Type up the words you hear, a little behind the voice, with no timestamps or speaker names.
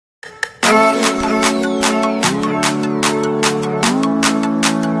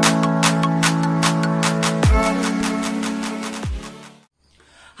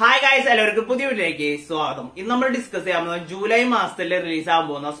എല്ലാവർക്കും പുതിയ വീഡിയോയിലേക്ക് സ്വാഗതം. ഇന്ന് നമ്മൾ ഡിസ്കസ് ചെയ്യാൻ പോകുന്നത് ജൂലൈ മാസത്തിൽ റിലീസ് ആകാൻ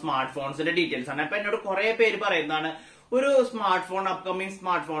പോകുന്ന സ്മാർട്ട് ഫോൺസിന്റെ ഡീറ്റെയിൽസ് ആണ്. അപ്പൊ എന്നോട് കുറെ പേര് പറയുന്നതാണ് ഒരു smart phone upcoming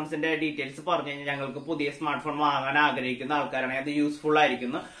smart ഫോൺസിന്റെ details പറഞ്ഞു കഴിഞ്ഞാൽ ഞങ്ങൾക്ക് പുതിയ സ്മാർട്ട് ഫോൺ വാങ്ങാൻ ആഗ്രഹിക്കുന്ന ആൾക്കാരാണെങ്കിൽ അത് യൂസ്ഫുൾ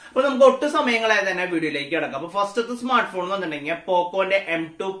ആയിരിക്കുന്നു. അപ്പൊ നമുക്ക് ഒട്ടും സമയങ്ങളായി തന്നെ വീഡിയോയിലേക്ക് കിടക്കാം. അപ്പൊ ഫസ്റ്റത്തെ സ്മാർട്ട് ഫോൺ എന്ന് പറഞ്ഞിട്ടുണ്ടെങ്കിൽ പോക്കോന്റെ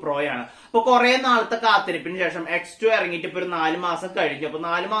M2 Pro ആണ്. അപ്പൊ കുറെ നാളത്തെ കാത്തിരിപ്പിന് ശേഷം X2 ഇറങ്ങിയിട്ട് ഇപ്പൊ ഒരു 4 മാസം കഴിഞ്ഞു. അപ്പൊ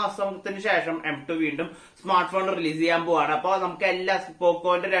 4 മാസത്തിന് ശേഷം M2 വീണ്ടും സ്മാർട്ട് ഫോൺ റിലീസ് ചെയ്യാൻ പോവാണ്. അപ്പൊ നമുക്ക് എല്ലാ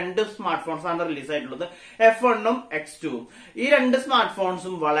പോക്കോന്റെ 2 സ്മാർട്ട് ഫോൺസ് ആണ് റിലീസ് ആയിട്ടുള്ളത്, F1ഉം X2ഉം. ഈ 2 സ്മാർട്ട്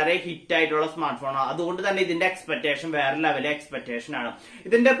ഫോൺസും വളരെ ഹിറ്റ് ആയിട്ടുള്ള സ്മാർട്ട് ഫോണാണ്. അതുകൊണ്ട് തന്നെ ഇതിന്റെ എക്സ്പെക്ടേഷൻ വേറെ ലെവൽ എക്സ്പെക്ടേഷൻ ആണ്.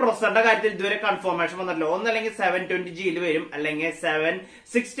 ഇതിന്റെ പ്രൊസസറിന്റെ കാര്യത്തിൽ ഇതുവരെ കൺഫർമേഷൻ വന്നിട്ടില്ല. ഒന്നല്ലെങ്കിൽ 720Gയിൽ വരും, അല്ലെങ്കിൽ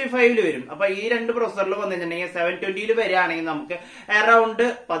 765 വരും. അപ്പൊ ഈ 2 പ്രൊസസറിൽ വന്നിട്ടുണ്ടെങ്കിൽ 720 വരികയാണെങ്കിൽ നമുക്ക് അറൌണ്ട്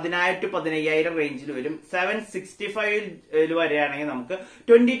 10,000 to 15,000 റേഞ്ചിൽ വരും. 765 വരികയാണെങ്കിൽ നമുക്ക്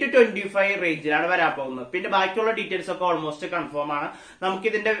 20 to 25 റേഞ്ചിലാണ് വരാൻ പോകുന്നത്. പിന്നെ ബാക്കിയുള്ള ഡീറ്റെയിൽസ് ഒക്കെ ഓൾമോസ്റ്റ് കൺഫേം ആണ്. നമുക്ക്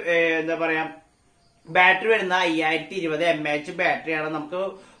ഇതിന്റെ എന്താ പറയാ ബാറ്ററി വരുന്ന 5020 mAh ബാറ്ററിയാണ്. നമുക്ക്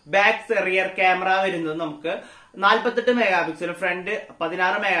ബാക്ക് റിയർ ക്യാമറ വരുന്നത് നമുക്ക് 48 മെഗാപിക്സൽ, ഫ്രണ്ട്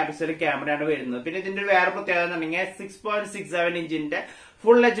 16 മെഗാപിക്സൽ ക്യാമറയാണ് വരുന്നത്. പിന്നെ ഇതിന്റെ വേറെ പ്രത്യേകത എന്നുണ്ടെങ്കിൽ 6.67 ഇഞ്ചിന്റെ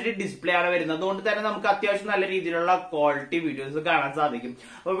ഫുൾ HD ഡിസ്പ്ലേ ആണ് വരുന്നത്. അതുകൊണ്ട് തന്നെ നമുക്ക് അത്യാവശ്യം നല്ല രീതിയിലുള്ള ക്വാളിറ്റി വീഡിയോസ് കാണാൻ സാധിക്കും.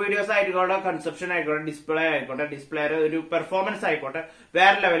 അപ്പൊ വീഡിയോസ് ആയിക്കോട്ടെ, കൺസെപ്ഷൻ ആയിക്കോട്ടെ, ഡിസ്പ്ലേ ആയിക്കോട്ടെ, ഡിസ്പ്ലേയുടെ ഒരു പെർഫോമൻസ് ആയിക്കോട്ടെ,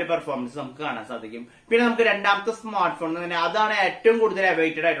 വേറെ ലെവൽ പെർഫോമൻസ് നമുക്ക് കാണാൻ സാധിക്കും. പിന്നെ നമുക്ക് രണ്ടാമത്തെ സ്മാർട്ട് ഫോൺ എന്ന് പറഞ്ഞാൽ അതാണ് ഏറ്റവും കൂടുതൽ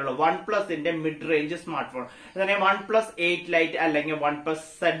അവൈറ്റഡ് ആയിട്ടുള്ള OnePlusന്റെ mid range smart phone. OnePlus 8 Lite അല്ലെങ്കിൽ OnePlus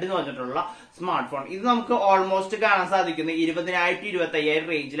Z എന്ന് പറഞ്ഞിട്ടുള്ള സ്മാർട്ട് ഫോൺ. ഇത് നമുക്ക് ഓൾമോസ്റ്റ് കാണാൻ സാധിക്കുന്നത് 20,000 to 25,000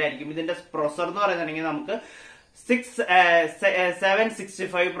 റേഞ്ചിലായിരിക്കും. ഇതിന്റെ പ്രൊസസർ എന്ന് പറയുന്നുണ്ടെങ്കിൽ നമുക്ക്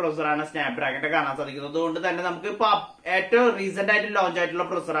 765 പ്രൊസറാണ് സ്നാപ്ഡ്രാഗന്റെ കാണാൻ സാധിക്കുന്നത്. അതുകൊണ്ട് തന്നെ നമുക്ക് ഇപ്പൊ ഏറ്റവും റീസെന്റ് ആയിട്ട് ലോഞ്ച് ആയിട്ടുള്ള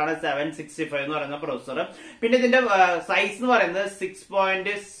പ്രൊസറാണ് 765 എന്ന് പറയുന്ന പ്രൊസസർ. പിന്നെ ഇതിന്റെ സൈസ് എന്ന് പറയുന്നത്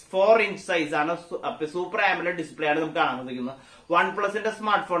 6.4 ഇഞ്ച് സൈസ് ആണ്. സൂപ്പർ ആമോലെഡ് ഡിസ്പ്ലേ ആണ് നമുക്ക് കാണാൻ സാധിക്കുന്നത്. OnePlusന്റെ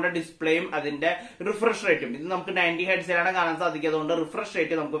സ്മാർട്ട് ഫോണിന്റെ ഡിസ്പ്ലേയും അതിന്റെ റിഫ്രഷ് റേറ്റും ഇത് നമുക്ക് 90 ഹെർട്സിലാണ് കാണാൻ സാധിക്കുക. അതുകൊണ്ട് റിഫ്രഷ്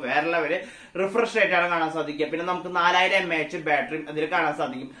റേറ്റ് നമുക്ക് വേറെ ലെവല് റിഫ്രഷ് റേറ്റ് ആണ് കാണാൻ സാധിക്കുക. പിന്നെ നമുക്ക് 4000 mAh ബാറ്ററിയും അതിൽ കാണാൻ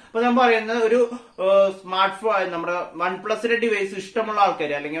സാധിക്കും. അപ്പൊ ഞാൻ പറയുന്നത് ഒരു സ്മാർട്ട് ഫോൺ നമ്മുടെ OnePlusന്റെ ഡിവൈസ് ഇഷ്ടമുള്ള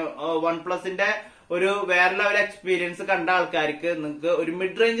ആൾക്കാർ അല്ലെങ്കിൽ OnePlusന്റെ ഒരു വേറെ ലെവൽ എക്സ്പീരിയൻസ് കണ്ട ആൾക്കാർക്ക് നിങ്ങൾക്ക് ഒരു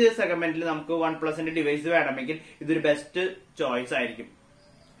മിഡ് റേഞ്ച് സെഗ്മെന്റിൽ നമുക്ക് OnePlusന്റെ ഡിവൈസ് വേണമെങ്കിൽ ഇതൊരു ബെസ്റ്റ് ചോയ്സ് ആയിരിക്കും.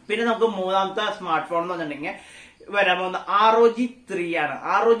 പിന്നെ നമുക്ക് മൂന്നാമത്തെ സ്മാർട്ട് ഫോൺ എന്ന് പറഞ്ഞിട്ടുണ്ടെങ്കിൽ വരാൻ പോകുന്ന ROG 3 ആണ്.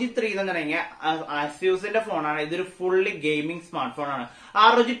 ROG 3 എന്ന് പറഞ്ഞിട്ടുണ്ടെങ്കിൽ Asusന്റെ ഫോണാണ്. ഇതൊരു ഫുള്ളി ഗെയിമിംഗ് സ്മാർട്ട് ഫോണാണ്.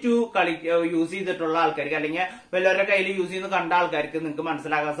 ROG 2 യൂസ് ചെയ്തിട്ടുള്ള ആൾക്കാർക്ക് അല്ലെങ്കിൽ വല്ലവരുടെ കയ്യിൽ യൂസ് ചെയ്യുന്ന കണ്ട ആൾക്കാർക്ക് നിങ്ങൾക്ക്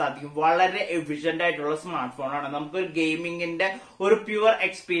മനസ്സിലാക്കാൻ സാധിക്കും വളരെ എഫിഷ്യന്റ് ആയിട്ടുള്ള സ്മാർട്ട് ഫോണാണ്. നമുക്ക് ഒരു ഗെയിമിംഗിന്റെ ഒരു പ്യുവർ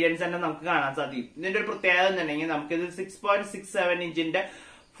എക്സ്പീരിയൻസ് തന്നെ നമുക്ക് കാണാൻ സാധിക്കും. ഇതിന്റെ ഒരു പ്രത്യേകത എന്നുണ്ടെങ്കിൽ നമുക്കിത് 6.67 ഇഞ്ചിന്റെ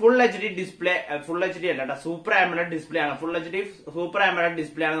full HD display, full HD അല്ല, സൂപ്പർ ആമോലെഡ് ഡിസ്പ്ലേ ആണ്. Full HD super AMOLED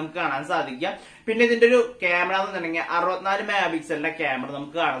display ആണ് നമുക്ക് കാണാൻ സാധിക്കുക. പിന്നെ ഇതിന്റെ ഒരു ക്യാമറ എന്ന് പറഞ്ഞിട്ടുണ്ടെങ്കിൽ 64 മെഗാപിക്സലിന്റെ ക്യാമറ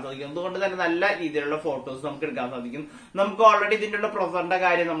നമുക്ക് കാണാൻ സാധിക്കും. അതുകൊണ്ട് തന്നെ നല്ല രീതിയിലുള്ള ഫോട്ടോസ് നമുക്ക് എടുക്കാൻ സാധിക്കും. നമുക്ക് ഓൾറെഡി ഇതിന്റെ പ്രൊസസറിന്റെ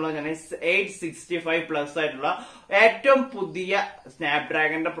കാര്യം നമ്മൾ 865 പ്ലസ് ആയിട്ടുള്ള ഏറ്റവും പുതിയ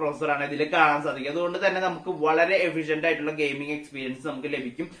സ്നാപ്ഡ്രാഗന്റെ പ്രൊസസറാണ് ഇതിൽ കാണാൻ സാധിക്കുക. അതുകൊണ്ട് തന്നെ നമുക്ക് വളരെ എഫിഷ്യന്റ് ആയിട്ടുള്ള ഗെയിമിംഗ് എക്സ്പീരിയൻസ് നമുക്ക്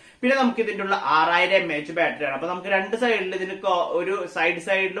ലഭിക്കും. പിന്നെ നമുക്ക് ഇതിന്റെ 6000 mAh ബാറ്ററിയാണ്. അപ്പൊ നമുക്ക് രണ്ട് സൈഡിൽ ഇതിന് ഒരു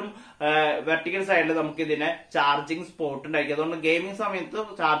സൈഡിലും വെർട്ടിക്കൽ സൈഡിൽ നമുക്ക് ഇതിന് ചാർജിങ് സ്പോട്ട് ഉണ്ടായിരിക്കും. അതുകൊണ്ട് ഗെയിമിംഗ് സമയത്ത്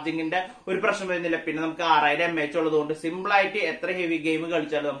ചാർജിങ്ങിന്റെ ഒരു പ്രശ്നം വരുന്നില്ല. പിന്നെ നമുക്ക് 6000 mAh ഉള്ളതുകൊണ്ട് സിമ്പിൾ ആയിട്ട് എത്ര ഹെവി ഗെയിം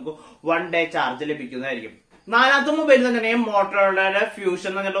കളിച്ചാലും നമുക്ക് 1 day ചാർജ് ലഭിക്കുന്നതായിരിക്കും. നാലാമത്തെ മൊബൈൽ തന്നെ മോട്ടോറോളയുടെ ഫ്യൂഷൻ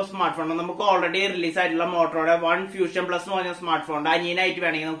എന്ന് പറഞ്ഞിട്ടുള്ള സ്മാർട്ട് ഫോൺ. നമുക്ക് ഓൾറെഡി റിലീസ് ആയിട്ടുള്ള മോട്ടോറോയുടെ 1 ഫ്യൂഷൻ പ്ലസ് എന്ന് പറഞ്ഞ സ്മാർട്ട് ഫോണിന്റെ അനിയനായിട്ട്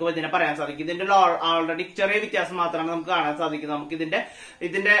വേണമെങ്കിൽ നമുക്ക് ഇതിനെ പറയാൻ സാധിക്കും. ഇതിന്റെ ഓൾറെഡി ചെറിയ വ്യത്യാസം മാത്രമാണ് നമുക്ക് കാണാൻ സാധിക്കുന്നത്. നമുക്ക്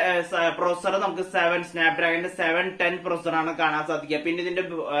ഇതിന്റെ പ്രൊസസർ നമുക്ക് സ്നാപ്ഡ്രാഗന്റെ 710 പ്രൊസസറാണ് കാണാൻ സാധിക്കുക. പിന്നെ ഇതിന്റെ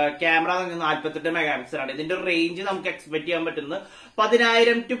ക്യാമറ 48 മെഗാപിക്സലാണ്. ഇതിന്റെ റേഞ്ച് നമുക്ക് എക്സ്പെക്ട് ചെയ്യാൻ പറ്റുന്നത്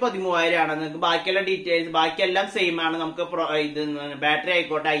 10,000 to 13,000 ആണ്. നിങ്ങൾക്ക് ബാക്കിയുള്ള ഡീറ്റെയിൽസ് ബാക്കിയെല്ലാം സെയിം ആണ്. നമുക്ക് ഇത് ബാറ്ററി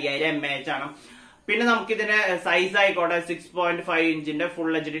ആയിക്കോട്ടെ 5000 mAh ആണ്. പിന്നെ നമുക്ക് ഇതിന്റെ സൈസ് ആയിക്കോട്ടെ 6.5 ഇഞ്ചിന്റെ ഫുൾ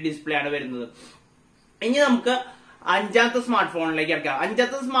HD ഡിസ്പ്ലേ ആണ് വരുന്നത്. ഇനി നമുക്ക് അഞ്ചാമത്തെ സ്മാർട്ട് ഫോണിലേക്ക് ഇറക്കാം.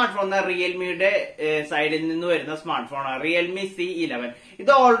 അഞ്ചാമത്തെ സ്മാർട്ട് ഫോൺ റിയൽമിയുടെ സൈഡിൽ നിന്ന് വരുന്ന സ്മാർട്ട് ഫോണാണ് റിയൽമി C11. ഇത്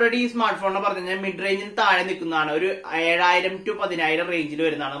ഓൾറെഡി ഈ സ്മാർട്ട് ഫോണിനെ പറഞ്ഞു കഴിഞ്ഞാൽ മിഡ് റേഞ്ചിന് താഴെ നിൽക്കുന്നതാണ്. ഒരു 7,000 to 10,000 റേഞ്ചിൽ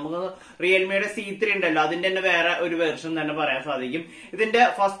വരുന്നതാണ്. നമുക്ക് റിയൽമിയുടെ C3 ഉണ്ടല്ലോ, അതിന്റെ തന്നെ വേറെ ഒരു വെർഷൻ തന്നെ പറയാൻ സാധിക്കും. ഇതിന്റെ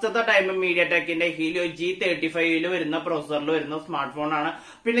ഫസ്റ്റത്തെ ടൈം മീഡിയടെക്കിന്റെ ഹീലിയോ G35 വരുന്ന പ്രൊസസറിൽ വരുന്ന സ്മാർട്ട് ഫോണാണ്.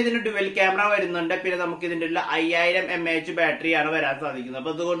 പിന്നെ ഇതിന് ഡുവൽ ക്യാമറ വരുന്നുണ്ട്. പിന്നെ നമുക്ക് ഇതിന്റെ 5000 mAh ബാറ്ററിയാണ് വരാൻ സാധിക്കുന്നത്.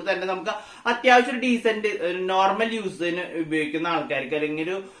 അപ്പൊ അതുകൊണ്ട് തന്നെ നമുക്ക് അത്യാവശ്യം ഡീസന്റ് നോർമൽ യൂസിന് ഉപയോഗിക്കുന്ന ആൾക്കാർക്ക് അല്ലെങ്കിൽ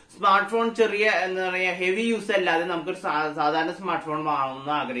ഒരു സ്മാർട്ട് ഫോൺ ചെറിയ എന്താ പറയാ ഹെവി യൂസ് അല്ലാതെ നമുക്കൊരു സാധാരണ സ്മാർട്ട് ഫോൺ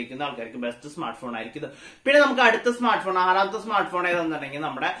വാങ്ങണമെന്ന് ആഗ്രഹിക്കുന്ന ആൾക്കാർക്ക് ബെസ്റ്റ് സ്മാർട്ട് ഫോൺ ആയിരിക്കും ഇത്. പിന്നെ നമുക്ക് അടുത്ത സ്മാർട്ട് ഫോൺ 6ാമത്തെ സ്മാർട്ട് ഫോൺ ഏതെന്നുണ്ടെങ്കിൽ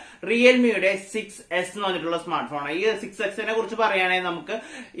നമ്മുടെ റിയൽമിയുടെ 6S എന്ന് പറഞ്ഞിട്ടുള്ള സ്മാർട്ട് ഫോൺ. ഈ 6Xനെ കുറിച്ച് പറയുകയാണെങ്കിൽ നമുക്ക്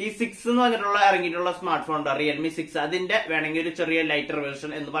ഈ 6 എന്ന് പറഞ്ഞിട്ടുള്ള ഇറങ്ങിയിട്ടുള്ള സ്മാർട്ട് ഫോൺ ഉണ്ട് റിയൽമി 6. അതിന്റെ വേണമെങ്കിൽ ഒരു ചെറിയ ലൈറ്റർ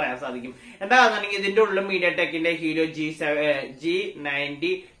വേർഷൻ എന്ന് പറയാൻ സാധിക്കും. എന്താണെന്നുണ്ടെങ്കിൽ ഇതിന്റെ ഉള്ളിൽ മീഡിയ ടെക്കിന്റെ ഹീലോ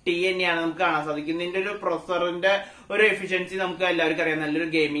G90T തന്നെയാണ് നമുക്ക് കാണാൻ സാധിക്കുന്നത്. ഇതിന്റെ ഒരു പ്രൊസസറിന്റെ ഒരു എഫിഷ്യൻസി നമുക്ക് എല്ലാവർക്കും അറിയാം. നല്ലൊരു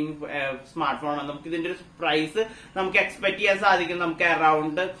ഗെയിമിംഗ് സ്മാർട്ട് ഫോണാണ്. നമുക്ക് ഇതിന്റെ ഒരു പ്രൈസ് നമുക്ക് എക്സ്പെക്ട് ചെയ്യാൻ സാധിക്കും. നമുക്ക്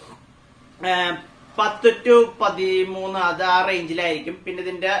അറൌണ്ട് 10 to 13 അത് ആ റേഞ്ചിലായിരിക്കും. പിന്നെ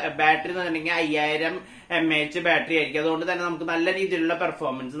ഇതിന്റെ ബാറ്ററി എന്ന് പറഞ്ഞിട്ടുണ്ടെങ്കിൽ 5000 mAh ബാറ്ററി ആയിരിക്കും. അതുകൊണ്ട് തന്നെ നമുക്ക് നല്ല രീതിയിലുള്ള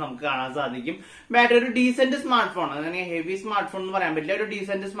പെർഫോമൻസ് നമുക്ക് കാണാൻ സാധിക്കും. ബാറ്ററി ഒരു ഡീസന്റ് സ്മാർട്ട് ഫോൺ, അങ്ങനെ ഹെവി സ്മാർട്ട് ഫോൺ എന്ന് പറയാൻ പറ്റില്ല. ഒരു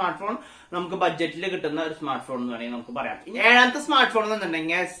ഡീസന്റ് സ്മാർട്ട് ഫോൺ നമുക്ക് ബഡ്ജറ്റിൽ കിട്ടുന്ന ഒരു സ്മാർട്ട് ഫോൺ എന്ന് വേണമെങ്കിൽ നമുക്ക് പറയാം. 7ാമത്തെ സ്മാർട്ട് ഫോൺ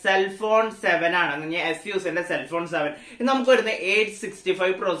എന്നുണ്ടെങ്കിൽ സെൽഫോൺ 7 ആണ്. എസ് യൂസിന്റെ സെൽഫോൺ 7 ഇത് നമുക്ക് വരുന്നത്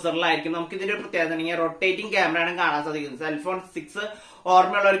 865 പ്രൊസസറിലായിരിക്കും. നമുക്ക് ഇതിന്റെ ഒരു പ്രത്യേകത റൊട്ടേറ്റിംഗ് ക്യാമറയാണ് കാണാൻ സാധിക്കുന്നത്. സെൽഫോൺ 6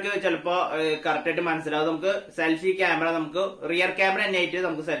 ഓർമ്മയുള്ളവർക്ക് ചിലപ്പോ കറക്റ്റ് ആയിട്ട് മനസ്സിലാവും. നമുക്ക് സെൽഫി ക്യാമറ, നമുക്ക് റിയർ ക്യാമറ തന്നെ ആയിട്ട്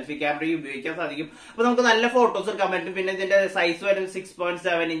നമുക്ക് സെൽഫി ക്യാമറ ഉപയോഗിക്കാൻ സാധിക്കും. അപ്പൊ നമുക്ക് നല്ല ഫോട്ടോസ് എടുക്കാൻ പറ്റും. പിന്നെ ഇതിന്റെ സൈസ് വരുന്നത്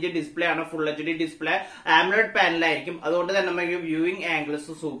 6.7 ഇഞ്ച് ഡിസ്പ്ലേ ആണ്. Full HD display, ആംബ്ലോയിഡ് പാനലായിരിക്കും. അതുകൊണ്ട് തന്നെ നമുക്ക് വ്യൂയിങ്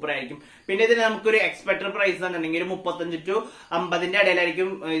ആംഗിൾസ് സൂപ്പർ ആയിരിക്കും. പിന്നെ ഇതിന് നമുക്കൊരു എക്സ്പെക്ടഡ് പ്രൈസ് എന്നുണ്ടെങ്കിൽ 35 to 50 ഇടയിലായിരിക്കും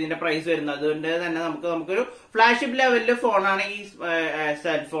ഇതിന്റെ പ്രൈസ് വരുന്നത്. അതുകൊണ്ട് തന്നെ നമുക്കൊരു ഫ്ലാഗ്ഷിപ്പ് ലെവലില് ഫോണാണ് ഈ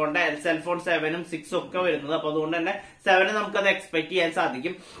സെൽഫോൺ 7ഉം 6ഉം ഒക്കെ വരുന്നത്. അപ്പൊ അതുകൊണ്ട് തന്നെ 7 നമുക്കത് എക്സ്പെക്ട് ചെയ്യാൻ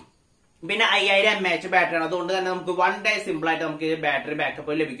സാധിക്കും. പിന്നെ 5000 mAh ബാറ്ററിയാണ്. അതുകൊണ്ട് തന്നെ നമുക്ക് 1 day സിമ്പിൾ ആയിട്ട് നമുക്ക് ബാറ്ററി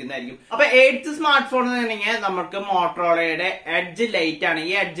ബാക്കപ്പ് ലഭിക്കുന്നതായിരിക്കും. അപ്പൊ 8th സ്മാർട്ട് ഫോൺ എന്ന് പറഞ്ഞാൽ നമുക്ക് മോട്ടറോളയുടെ എഡ്ജ് ലൈറ്റ് ആണ്.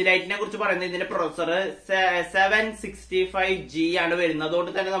 ഈ എഡ്ജ് ലൈറ്റിനെ കുറിച്ച് പറയുന്നത് ഇതിന്റെ പ്രൊസസർ 765G ആണ് വരുന്നത്.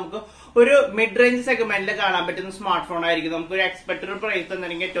 അതുകൊണ്ട് തന്നെ നമുക്ക് ഒരു മിഡ് റേഞ്ച് സെഗ്മെന്റിൽ കാണാൻ പറ്റുന്ന സ്മാർട്ട് ഫോൺ ആയിരിക്കും. നമുക്ക് ഒരു എക്സ്പെക്ടഡ് പ്രൈസ്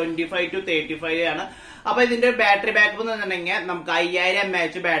എന്നുണ്ടെങ്കിൽ 25 to 35 ആണ്. അപ്പൊ ഇതിന്റെ ബാറ്ററി ബാക്കപ്പ് എന്ന് പറഞ്ഞിട്ടുണ്ടെങ്കിൽ നമുക്ക് 5000 mAh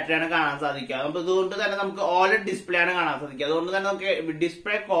ബാറ്ററിയാണ് കാണാൻ സാധിക്കുക. അപ്പൊ അതുകൊണ്ട് തന്നെ നമുക്ക് OLED ഡിസ്പ്ലേ ആണ് കാണാൻ സാധിക്കുക. അതുകൊണ്ട് തന്നെ നമുക്ക്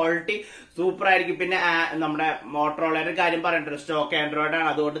ഡിസ്പ്ലേ ക്വാളിറ്റി സൂപ്പർ ആയിരിക്കും. പിന്നെ നമ്മുടെ മോട്ടറോളയുടെ കാര്യം പറയേണ്ടത് സ്റ്റോക്ക് ആൻഡ്രോയിഡ് ആണ്.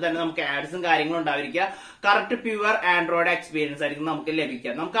 അതുകൊണ്ട് തന്നെ നമുക്ക് ആഡ്സും കാര്യങ്ങളും ഉണ്ടായിരിക്കുക. കറക്റ്റ് പ്യുവർ ആൻഡ്രോയിഡ് എക്സ്പീരിയൻസ് ആയിരിക്കും നമുക്ക്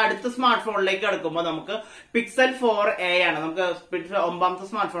ലഭിക്കുക. നമുക്ക് അടുത്ത സ്മാർട്ട് ഫോണിലേക്ക് എടുക്കുമ്പോൾ നമുക്ക് Pixel 4a ആണ്. നമുക്ക് 9ാമത്തെ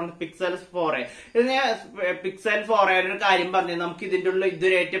സ്മാർട്ട് ഫോൺ Pixel 4a. ഇതിന് Pixel 4a ഒരു കാര്യം പറഞ്ഞു, നമുക്ക് ഇതിന്റെ ഉള്ളിൽ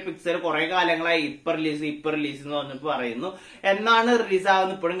ഇതുവരെയായിട്ട് പിക്സൽ കുറെ കാലങ്ങളായി ഇപ്പർ റിലീസ് എന്ന് പറഞ്ഞിട്ട് പറയുന്നു. എന്നാണ് റിലീസ്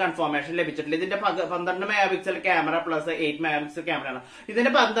ആവുന്ന ഇപ്പോഴും കൺഫർമേഷൻ ലഭിച്ചിട്ടില്ല. ഇതിന്റെ 12 മെഗാപിക്സൽ ക്യാമറ പ്ലസ് 8 മെഗാപിക്സൽ ക്യാമറയാണ്.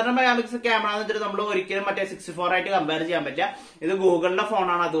 ഇതിന്റെ 12 മെഗാപിക്സൽ ക്യാമറ എന്ന് വെച്ചിട്ട് നമ്മൾ ഒരിക്കലും മറ്റേ 64 ആയിട്ട് കമ്പയർ ചെയ്യാൻ പറ്റില്ല. ഇത് ഗൂഗിളിന്റെ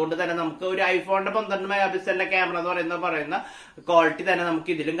ഫോണാണ്. അതുകൊണ്ട് തന്നെ നമുക്ക് ഒരു ഐഫോണിന്റെ 12 മെഗാപിക്സലിന്റെ ക്യാമറ എന്ന് പറയുന്ന ക്വാളിറ്റി തന്നെ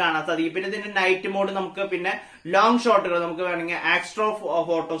നമുക്ക് ഇതിലും കാണാൻ സാധിക്കും. പിന്നെ ഇതിന്റെ നൈറ്റ് മോഡ്, നമുക്ക് പിന്നെ ലോങ് ഷോട്ടുകൾ, നമുക്ക് വേണമെങ്കിൽ ആക്സ്ട്രോ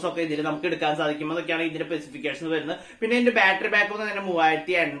ഫോട്ടോസ് ഒക്കെ ഇതിൽ നമുക്ക് എടുക്കാൻ സാധിക്കും. അതൊക്കെയാണ് ഇതിന്റെ സ്പെസിഫിക്കേഷൻ വരുന്നത്. പിന്നെ ഇതിന്റെ ബാറ്ററി ബാക്കപ്പ് തന്നെ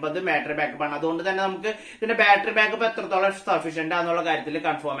 3080 ബാറ്ററി ബാക്കപ്പ് ആണ്. അതുകൊണ്ട് തന്നെ നമുക്ക് ഇതിന്റെ ബാറ്ററി ബാക്കപ്പ് എത്രത്തോളം സഫീഷ്യന്റ് ആണെന്നുള്ള കാര്യത്തിൽ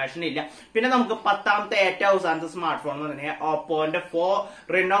കൺഫർമേഷൻ ഇല്ല. പിന്നെ നമുക്ക് 10ാമത്തെ ഏറ്റവും അവസാനത്തെ സ്മാർട്ട് ഫോൺ എന്ന് പറഞ്ഞാൽ ഓപ്പോന്റെ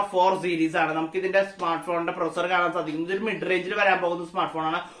Reno 4 സീരീസ് ആണ്. നമുക്ക് ഇതിന്റെ സ്മാർട്ട് ഫോണിന്റെ പ്രൊസസർ കാണാൻ സാധിക്കും. ഇതൊരു മിഡ് റേഞ്ചിൽ വരാൻ പോകുന്ന സ്മാർട്ട്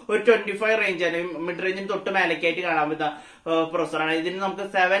ഫോണാണ്. ഒരു 25 റേഞ്ച് അല്ലെങ്കിൽ മിഡ് റേഞ്ചിന് തൊട്ട് മേലേക്കായിട്ട് കാണാൻ പറ്റുന്ന പ്രൊസസറാണ്. ഇതിന് നമുക്ക്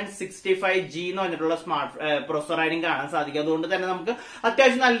 765G എന്ന് പറഞ്ഞിട്ടുള്ള സ്മാർട്ട് പ്രൊസസറായിരിക്കും കാണാൻ സാധിക്കും. അതുകൊണ്ട് തന്നെ നമുക്ക്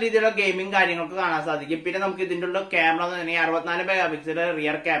അത്യാവശ്യം നല്ല രീതിയിലുള്ള ഗെയിമിംഗ് കാര്യങ്ങളൊക്കെ കാണാൻ സാധിക്കും. പിന്നെ നമുക്ക് ഇതിന്റെ ഉള്ള ക്യാമറ എന്ന് പറഞ്ഞാൽ 64 മെഗാപിക്സൽ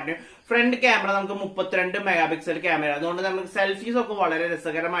റിയർ ക്യാമറയും ഫ്രണ്ട് ക്യാമറ നമുക്ക് 32 മെഗാപിക്സൽ ക്യാമറ. അതുകൊണ്ട് നമുക്ക് സെൽഫീസ് ഒക്കെ വളരെ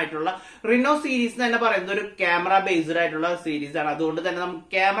രസകരമായിട്ടുള്ള റിനോ സീരീസ് തന്നെ പറയുന്നത് ഒരു ക്യാമറ ബേസ്ഡ് ആയിട്ടുള്ള സീരീസ് ആണ്. അതുകൊണ്ട് തന്നെ നമുക്ക്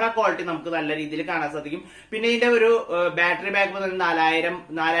ക്യാമറ ക്വാളിറ്റി നമുക്ക് നല്ല രീതിയിൽ കാണാൻ സാധിക്കും. പിന്നെ ഇതിന്റെ ഒരു ബാറ്ററി ബാക്കപ്പ്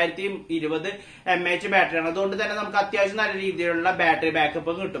 4020 mAh ബാറ്ററിയാണ്. അതുകൊണ്ട് തന്നെ നമുക്ക് അത്യാവശ്യം നല്ല രീതിയിലുള്ള ബാറ്ററി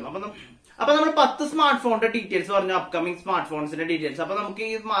ബാക്കപ്പ് കിട്ടും. അപ്പൊ നമ്മൾ 10 സ്മാർട്ട് ഫോണിന്റെ ഡീറ്റെയിൽസ് പറഞ്ഞു, അപ്കമിംഗ് സ്മാർട്ട് ഫോൺസിന്റെ ഡീറ്റെയിൽസ്. അപ്പൊ നമുക്ക്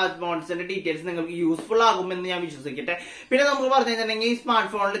ഈ സ്മാർട്ട് ഫോൺസിന്റെ ഡീറ്റെയിൽസ് നിങ്ങൾക്ക് യൂസ്ഫുൾ ആകുമെന്ന് ഞാൻ വിശ്വസിക്കട്ടെ. പിന്നെ നമുക്ക് പറഞ്ഞു കഴിഞ്ഞിട്ടുണ്ടെങ്കിൽ ഈ സ്മാർട്ട്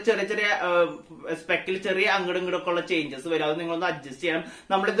ഫോണിൽ ചെറിയ സ്പെക്കിൽ ചെറിയ അങ്ങോട്ടും ഇങ്ങോട്ടൊക്കെ ഉള്ള ചേഞ്ചസ് വരും. അത് നിങ്ങളൊന്ന് അഡ്ജസ്റ്റ് ചെയ്യണം.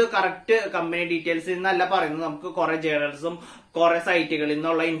 നമ്മളിത് കറക്റ്റ് കമ്പനി ഡീറ്റെയിൽസ് എന്നല്ല പറയുന്നത്. നമുക്ക് കുറെ ജേർണൽസും കുറെ സൈറ്റുകളിൽ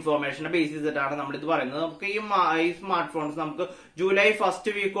നിന്നുള്ള ഇൻഫോർമേഷനെ ബേസ് ചെയ്തിട്ടാണ് നമ്മളിത് പറയുന്നത്. നമുക്ക് ഈ സ്മാർട്ട് ഫോൺസ് നമുക്ക് ജൂലൈ 1st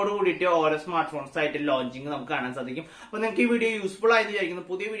വീക്കോട് കൂടിയിട്ട് ഓരോ സ്മാർട്ട് ഫോൺസ് ആയിട്ട് ലോഞ്ചിങ് നമുക്ക് കാണാൻ സാധിക്കും. അപ്പൊ നിങ്ങൾക്ക് ഈ വീഡിയോ യൂസ്ഫുൾ ആയെന്ന് വിചാരിക്കുന്നു.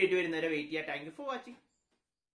 പുതിയ വീഡിയോ വരുന്നവരെ വെയിറ്റ് ചെയ്യാം. Thank you for watching.